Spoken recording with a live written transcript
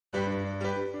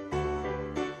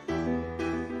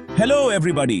Hello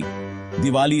everybody!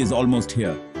 Diwali is almost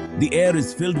here. The air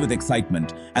is filled with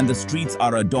excitement and the streets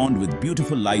are adorned with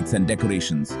beautiful lights and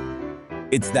decorations.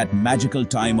 It's that magical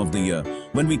time of the year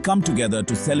when we come together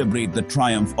to celebrate the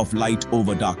triumph of light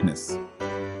over darkness.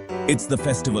 It's the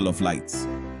Festival of Lights.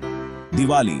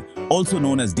 Diwali, also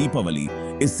known as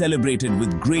Deepavali, is celebrated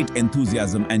with great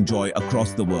enthusiasm and joy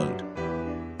across the world.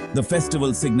 The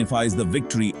festival signifies the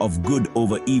victory of good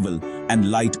over evil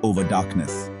and light over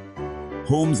darkness.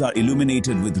 Homes are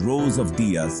illuminated with rows of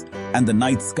diyas and the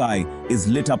night sky is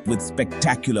lit up with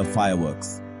spectacular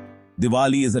fireworks.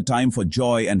 Diwali is a time for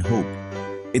joy and hope.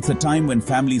 It's a time when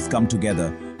families come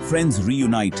together, friends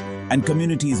reunite, and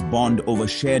communities bond over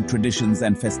shared traditions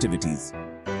and festivities.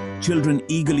 Children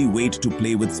eagerly wait to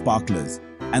play with sparklers,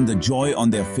 and the joy on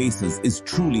their faces is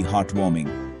truly heartwarming.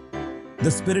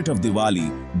 The spirit of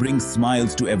Diwali brings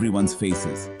smiles to everyone's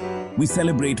faces. We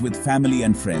celebrate with family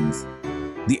and friends.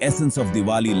 The essence of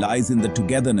Diwali lies in the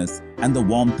togetherness and the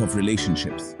warmth of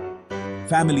relationships.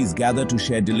 Families gather to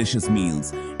share delicious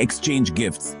meals, exchange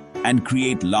gifts, and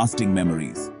create lasting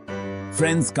memories.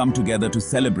 Friends come together to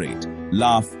celebrate,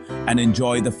 laugh, and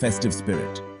enjoy the festive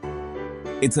spirit.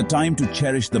 It's a time to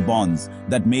cherish the bonds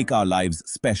that make our lives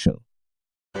special.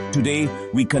 Today,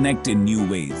 we connect in new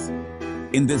ways.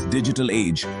 In this digital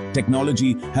age,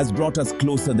 technology has brought us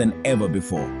closer than ever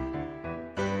before.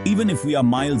 Even if we are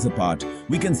miles apart,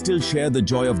 we can still share the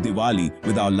joy of Diwali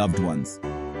with our loved ones.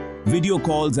 Video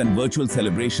calls and virtual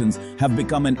celebrations have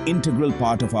become an integral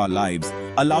part of our lives,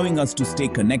 allowing us to stay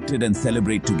connected and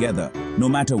celebrate together, no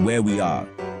matter where we are.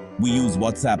 We use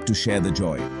WhatsApp to share the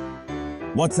joy.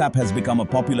 WhatsApp has become a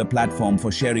popular platform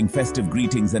for sharing festive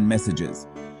greetings and messages.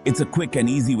 It's a quick and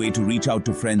easy way to reach out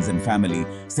to friends and family,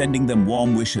 sending them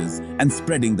warm wishes and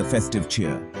spreading the festive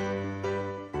cheer.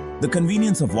 The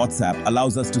convenience of WhatsApp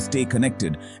allows us to stay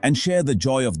connected and share the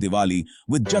joy of Diwali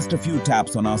with just a few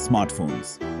taps on our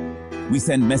smartphones. We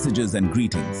send messages and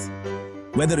greetings.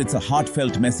 Whether it's a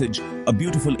heartfelt message, a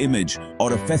beautiful image,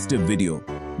 or a festive video,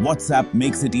 WhatsApp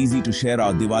makes it easy to share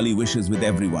our Diwali wishes with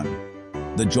everyone.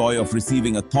 The joy of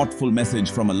receiving a thoughtful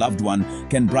message from a loved one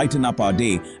can brighten up our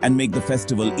day and make the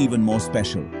festival even more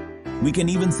special. We can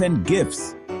even send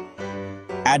GIFs.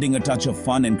 Adding a touch of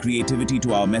fun and creativity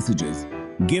to our messages,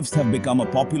 GIFs have become a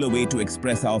popular way to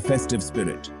express our festive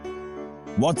spirit.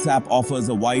 WhatsApp offers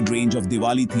a wide range of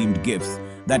Diwali-themed GIFs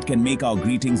that can make our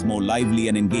greetings more lively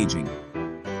and engaging.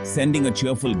 Sending a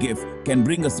cheerful GIF can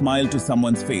bring a smile to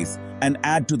someone's face and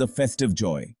add to the festive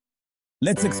joy.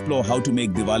 Let's explore how to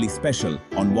make Diwali special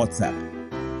on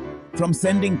WhatsApp. From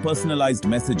sending personalized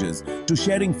messages to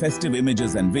sharing festive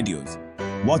images and videos,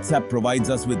 WhatsApp provides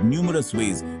us with numerous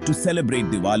ways to celebrate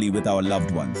Diwali with our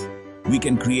loved ones. We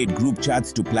can create group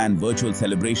chats to plan virtual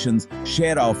celebrations,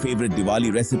 share our favorite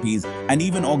Diwali recipes, and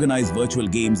even organize virtual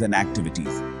games and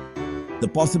activities. The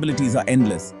possibilities are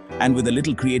endless, and with a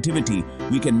little creativity,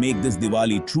 we can make this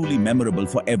Diwali truly memorable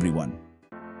for everyone.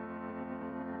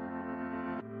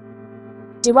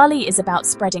 Diwali is about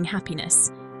spreading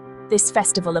happiness. This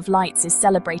festival of lights is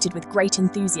celebrated with great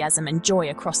enthusiasm and joy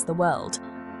across the world.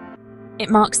 It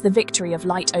marks the victory of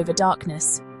light over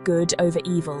darkness, good over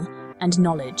evil, and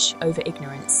knowledge over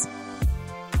ignorance.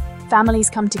 Families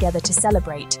come together to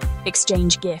celebrate,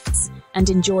 exchange gifts, and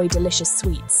enjoy delicious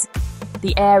sweets.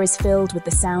 The air is filled with the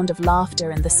sound of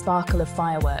laughter and the sparkle of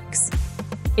fireworks.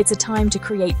 It's a time to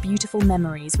create beautiful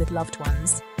memories with loved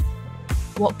ones.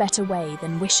 What better way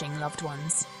than wishing loved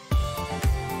ones?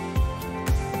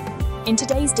 In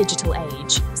today's digital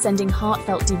age, sending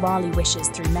heartfelt Diwali wishes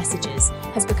through messages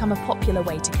has become a popular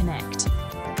way to connect.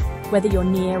 Whether you're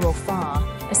near or far,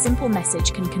 a simple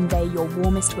message can convey your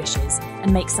warmest wishes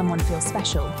and make someone feel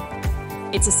special.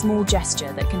 It's a small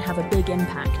gesture that can have a big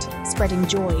impact, spreading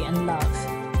joy and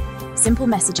love. Simple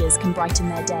messages can brighten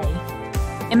their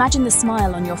day. Imagine the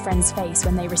smile on your friend's face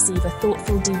when they receive a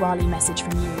thoughtful Diwali message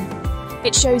from you.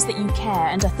 It shows that you care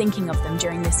and are thinking of them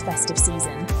during this festive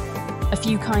season. A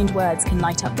few kind words can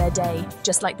light up their day,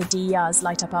 just like the diyas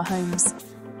light up our homes.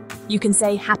 You can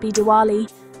say, "Happy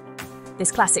Diwali."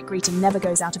 This classic greeting never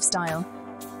goes out of style.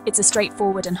 It's a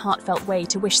straightforward and heartfelt way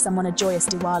to wish someone a joyous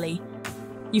Diwali.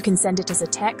 You can send it as a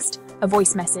text, a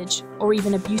voice message, or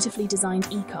even a beautifully designed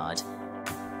e-card.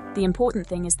 The important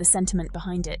thing is the sentiment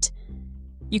behind it.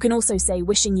 You can also say,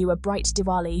 "Wishing you a bright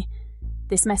Diwali."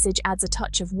 This message adds a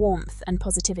touch of warmth and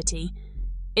positivity.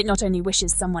 It not only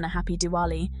wishes someone a happy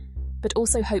Diwali, but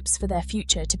also hopes for their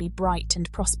future to be bright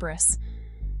and prosperous.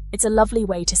 It's a lovely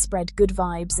way to spread good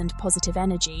vibes and positive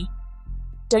energy.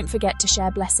 Don't forget to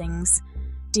share blessings.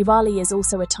 Diwali is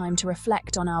also a time to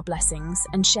reflect on our blessings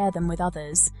and share them with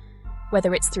others.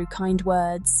 Whether it's through kind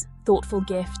words, Thoughtful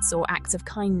gifts or acts of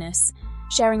kindness,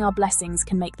 sharing our blessings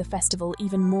can make the festival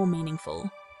even more meaningful.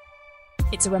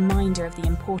 It's a reminder of the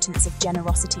importance of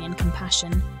generosity and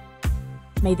compassion.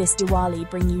 May this Diwali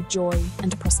bring you joy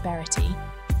and prosperity.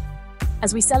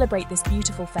 As we celebrate this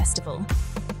beautiful festival,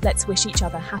 let's wish each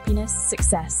other happiness,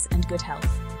 success, and good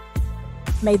health.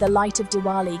 May the light of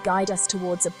Diwali guide us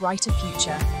towards a brighter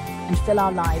future and fill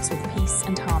our lives with peace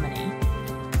and harmony.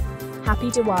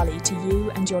 Happy Diwali to you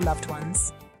and your loved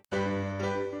ones.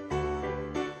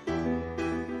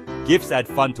 GIFs add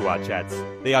fun to our chats.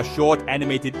 They are short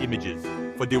animated images.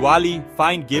 For Diwali,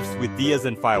 find GIFs with diyas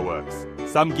and fireworks.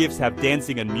 Some GIFs have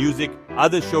dancing and music,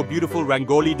 others show beautiful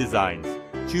Rangoli designs.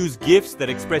 Choose GIFs that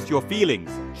express your feelings.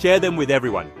 Share them with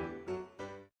everyone.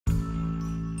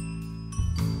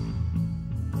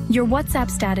 Your WhatsApp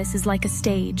status is like a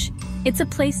stage. It's a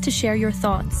place to share your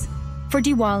thoughts. For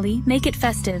Diwali, make it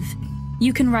festive.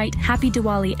 You can write Happy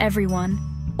Diwali everyone,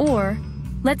 or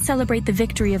let's celebrate the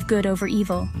victory of good over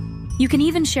evil. You can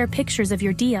even share pictures of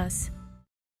your diyas.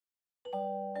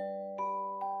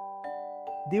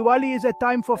 Diwali is a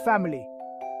time for family.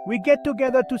 We get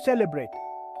together to celebrate.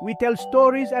 We tell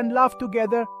stories and laugh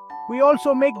together. We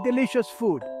also make delicious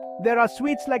food. There are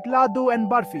sweets like laddu and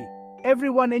barfi.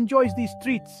 Everyone enjoys these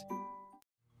treats.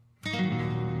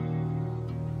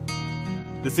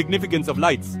 The significance of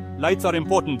lights. Lights are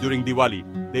important during Diwali.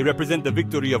 They represent the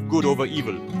victory of good over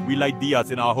evil. We light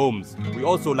diyas in our homes. We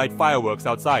also light fireworks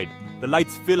outside. The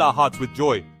lights fill our hearts with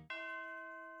joy.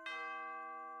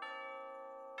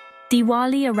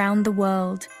 Diwali around the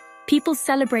world. People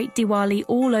celebrate Diwali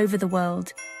all over the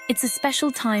world. It's a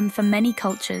special time for many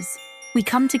cultures. We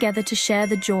come together to share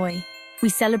the joy. We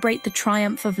celebrate the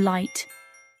triumph of light.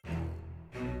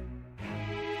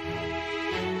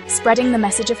 Spreading the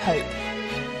message of hope.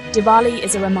 Diwali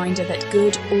is a reminder that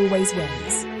good always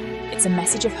wins. It's a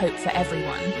message of hope for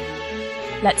everyone.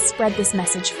 Let's spread this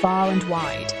message far and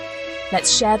wide.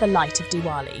 Let's share the light of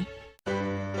Diwali.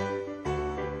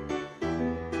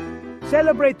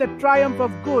 Celebrate the triumph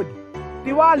of good.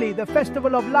 Diwali, the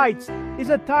festival of lights, is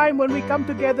a time when we come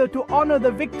together to honor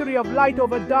the victory of light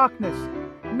over darkness,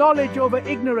 knowledge over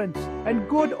ignorance, and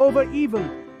good over evil.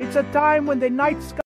 It's a time when the night sky